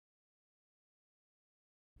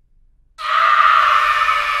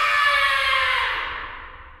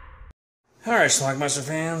Alright, Schlockmeister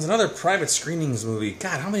fans, another private screenings movie.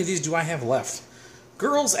 God, how many of these do I have left?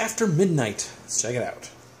 Girls After Midnight. Let's check it out.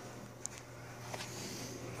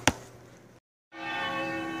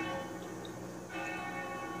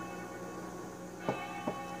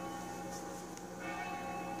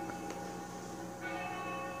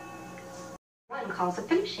 One calls a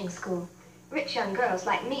finishing school. Rich young girls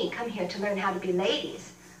like me come here to learn how to be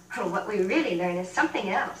ladies. What we really learn is something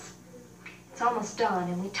else. It's almost dawn,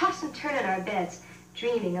 and we toss and turn in our beds,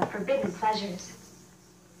 dreaming of forbidden pleasures.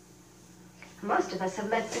 Most of us have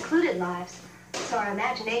led secluded lives, so our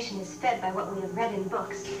imagination is fed by what we have read in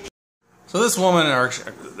books. So this woman, or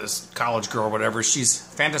this college girl or whatever, she's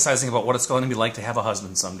fantasizing about what it's going to be like to have a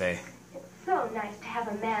husband someday. It's so nice to have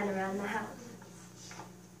a man around the house.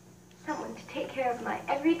 Someone to take care of my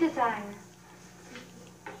every desire.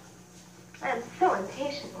 I'm so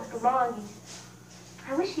impatient with longing.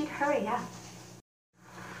 I wish he'd hurry up.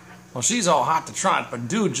 Well, she's all hot to trot, but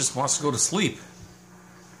dude just wants to go to sleep.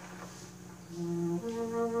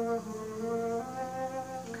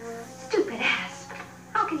 Stupid ass.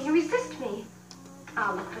 How can he resist me?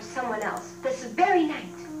 I'll look for someone else this very night.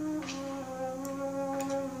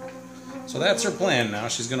 So that's her plan now.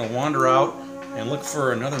 She's going to wander out and look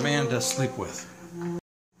for another man to sleep with.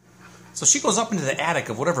 So she goes up into the attic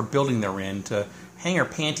of whatever building they're in to hang her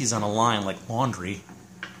panties on a line like laundry.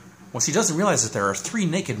 Well, she doesn't realize that there are 3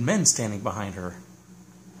 naked men standing behind her.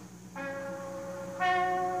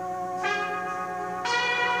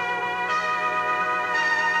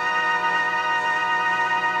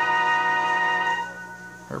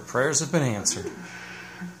 Her prayers have been answered.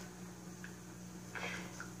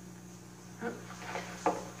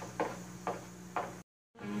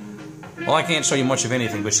 Well, I can't show you much of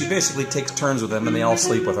anything, but she basically takes turns with them and they all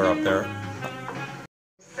sleep with her up there.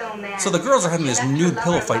 So the girls are having this nude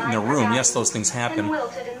pillow fight in their room. Yes, those things happen.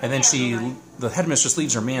 And then the headmistress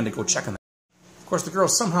leaves her man to go check on them. Of course, the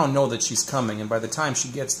girls somehow know that she's coming, and by the time she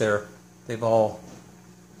gets there, they've all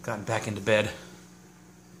gotten back into bed.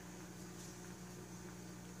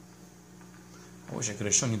 I wish I could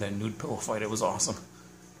have shown you that nude pillow fight. It was awesome.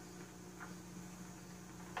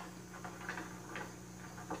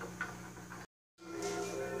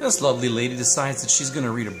 This lovely lady decides that she's going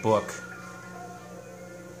to read a book.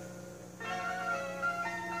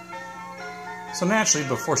 So naturally,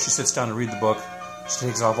 before she sits down to read the book, she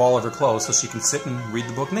takes off all of her clothes so she can sit and read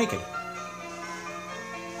the book naked.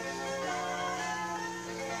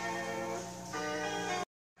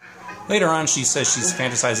 Later on, she says she's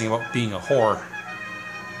fantasizing about being a whore.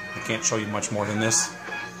 I can't show you much more than this.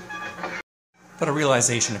 But a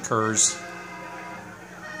realization occurs.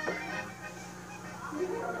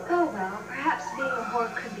 Oh well, perhaps being a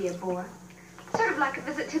whore could be a bore. Sort of like a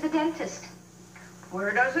visit to the dentist.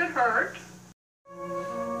 Where does it hurt?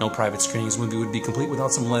 No private screenings movie would be complete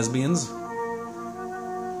without some lesbians.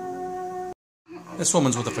 This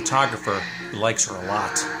woman's with a photographer who likes her a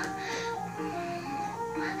lot.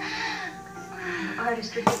 An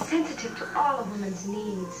artist would be sensitive to all a woman's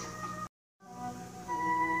needs.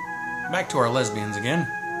 Back to our lesbians again.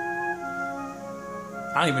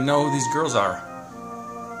 I don't even know who these girls are.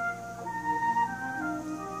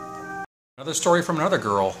 Another story from another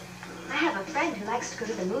girl. I have a friend who likes to go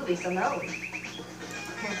to the movies alone.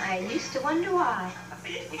 And I used to wonder why.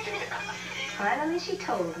 Finally, she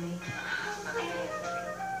told me.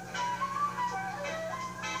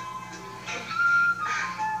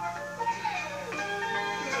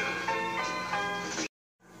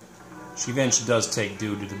 She eventually does take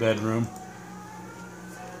dude to the bedroom.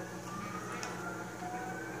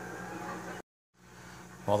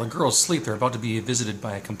 While the girls sleep, they're about to be visited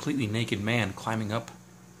by a completely naked man climbing up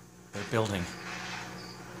their building.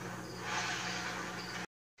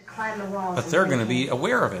 Climb the walls. But they're going to be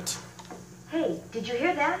aware of it. Hey, did you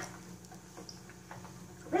hear that?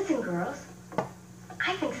 Listen, girls.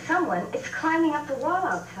 I think someone is climbing up the wall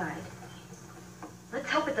outside. Let's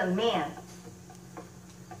hope it's a man.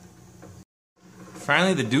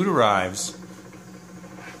 Finally, the dude arrives.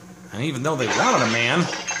 And even though they wanted a man,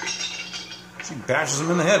 she bashes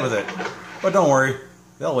him in the head with it. But don't worry,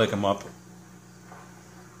 they'll wake him up.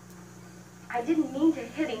 I didn't mean to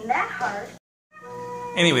hit him that hard.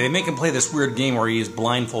 Anyway, they make him play this weird game where he is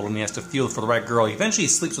blindfolded and he has to feel for the right girl. Eventually, he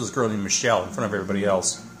sleeps with this girl named Michelle in front of everybody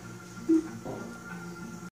else.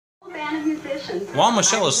 While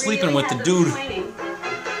Michelle is sleeping with the dude,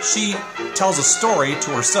 she tells a story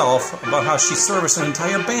to herself about how she serviced an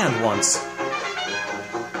entire band once.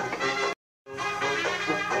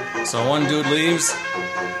 So one dude leaves,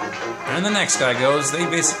 and the next guy goes. They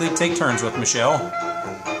basically take turns with Michelle.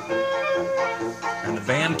 And the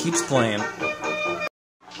band keeps playing.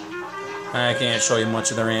 I can't show you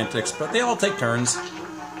much of their antics, but they all take turns.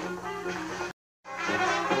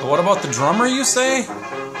 But what about the drummer, you say?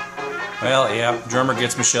 Well, yeah, drummer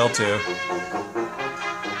gets Michelle too.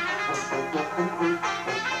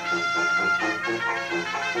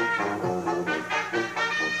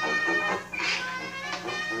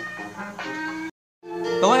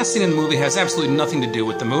 The last scene in the movie has absolutely nothing to do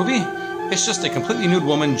with the movie. It's just a completely nude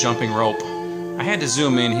woman jumping rope. I had to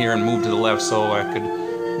zoom in here and move to the left so I could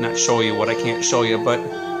not show you what I can't show you, but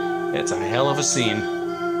it's a hell of a scene.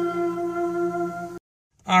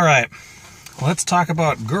 Alright, let's talk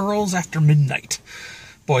about Girls After Midnight.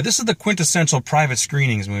 Boy, this is the quintessential private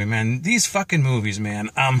screenings movie, man. These fucking movies,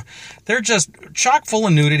 man. They're just chock full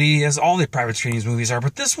of nudity, as all the private screenings movies are,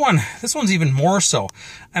 but this one's even more so.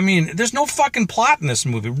 I mean, there's no fucking plot in this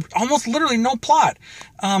movie. Almost literally no plot.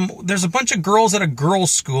 There's a bunch of girls at a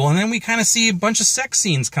girls' school, and then we kind of see a bunch of sex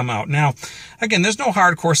scenes come out. Now, again, there's no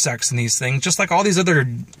hardcore sex in these things, just like all these other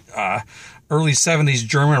early 70s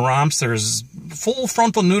German romps. There's full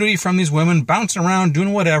frontal nudity from these women bouncing around,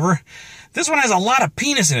 doing whatever. This one has a lot of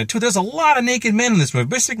penis in it, too. There's a lot of naked men in this movie.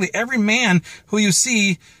 Basically, every man who you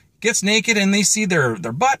see gets naked, and they see their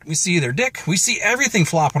butt, we see their dick, we see everything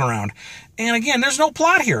flopping around. And again, there's no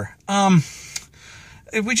plot here.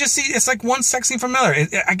 We just see, it's like one sex scene from another.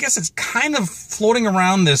 I guess it's kind of floating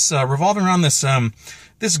around this, revolving around this,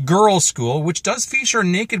 this girls' school, which does feature a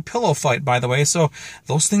naked pillow fight, by the way, so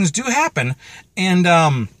those things do happen.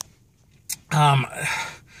 And,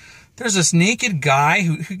 there's this naked guy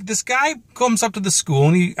this guy comes up to the school,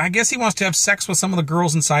 and I guess he wants to have sex with some of the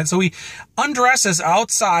girls inside. So he undresses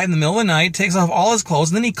outside in the middle of the night, takes off all his clothes,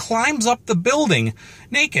 and then he climbs up the building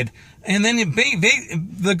naked. And then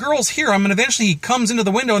the girls hear him, and eventually he comes into the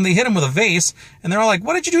window, and they hit him with a vase, and they're all like,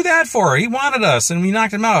 "What did you do that for? He wanted us, and we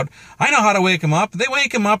knocked him out. I know how to wake him up." They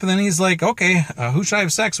wake him up, and then he's like, "Okay, who should I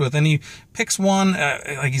have sex with?" And he picks one,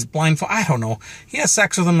 like he's blindfolded. I don't know. He has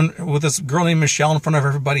sex with him, with this girl named Michelle in front of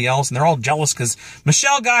everybody else, and they're all jealous because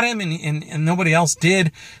Michelle got him, and nobody else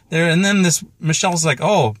did. And then this Michelle's like,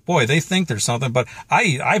 "Oh boy, they think there's something, but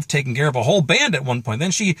I've taken care of a whole band at one point."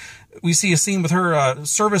 Then we see a scene with her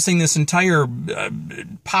servicing this entire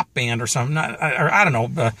pop band or something, I don't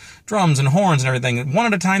know, drums and horns and everything. One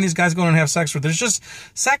at a time, these guys go and have sex with. There's just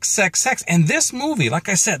sex, sex, sex. And this movie, like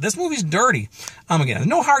I said, this movie's dirty. Again,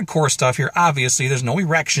 no hardcore stuff here, obviously. There's no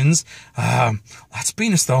erections. Lots of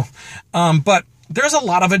penis, though. But there's a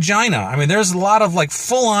lot of vagina. I mean, there's a lot of, like,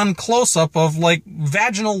 full-on close-up of, like,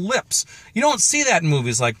 vaginal lips. You don't see that in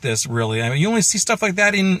movies like this, really. I mean, you only see stuff like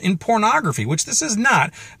that in pornography, which this is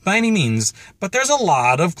not by any means. But there's a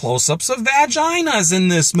lot of close-ups of vaginas in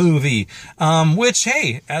this movie. Which,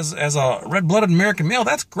 hey, as a red-blooded American male,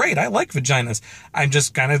 that's great. I like vaginas. I'm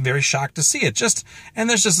just kind of very shocked to see it. And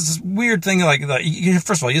there's just this weird thing, like,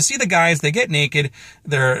 first of all, you see the guys, they get naked,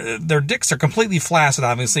 their dicks are completely flaccid,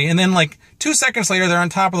 obviously, and then, like, 2 seconds later, they're on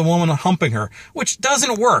top of the woman humping her, which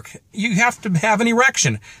doesn't work. You have to have an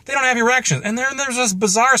erection. They don't have erections. And there's this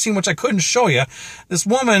bizarre scene, which I couldn't show you. This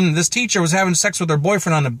woman, this teacher, was having sex with her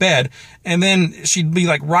boyfriend on the bed, and then she'd be,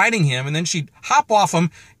 like, riding him, and then she'd hop off him,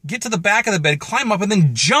 get to the back of the bed, climb up, and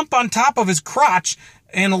then jump on top of his crotch,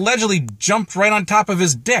 and allegedly jumped right on top of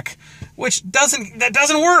his dick, which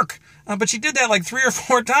doesn't work. But she did that, like, 3 or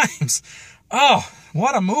 4 times. Oh,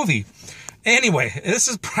 what a movie. Anyway, this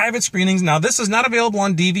is private screenings. Now, this is not available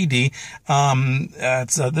on DVD.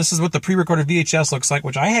 This is what the pre-recorded VHS looks like,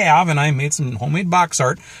 which I have, and I made some homemade box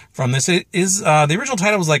art from this. It is, the original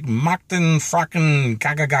title was like Machten Fracken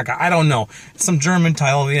Gaga Gaga. I don't know. It's some German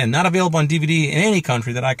title. Yeah, not available on DVD in any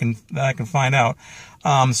country that I can find out.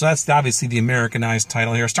 So that's obviously the Americanized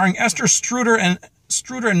title here, starring Esther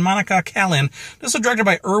Struder and Monica Kalin. This was directed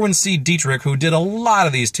by Erwin C. Dietrich, who did a lot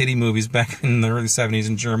of these titty movies back in the early 70s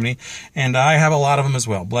in Germany, and I have a lot of them as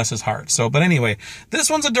well, bless his heart. So, but anyway, this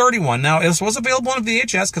one's a dirty one. Now, this was available on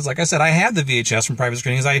VHS, because like I said, I had the VHS from private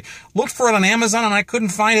screenings. I looked for it on Amazon, and I couldn't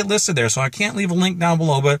find it listed there, so I can't leave a link down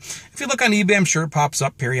below, but if you look on eBay, I'm sure it pops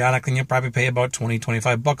up periodically, and you'll probably pay about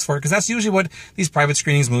 $20-25 for it, because that's usually what these private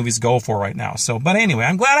screenings movies go for right now. So, but anyway,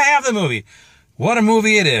 I'm glad I have the movie. What a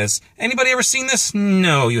movie it is. Anybody ever seen this?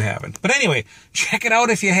 No, you haven't. But anyway, check it out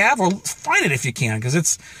if you have, or find it if you can, because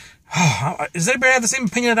it's... does anybody have the same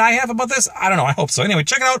opinion that I have about this? I don't know. I hope so. Anyway,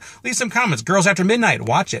 check it out. Leave some comments. Girls After Midnight.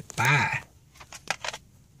 Watch it. Bye.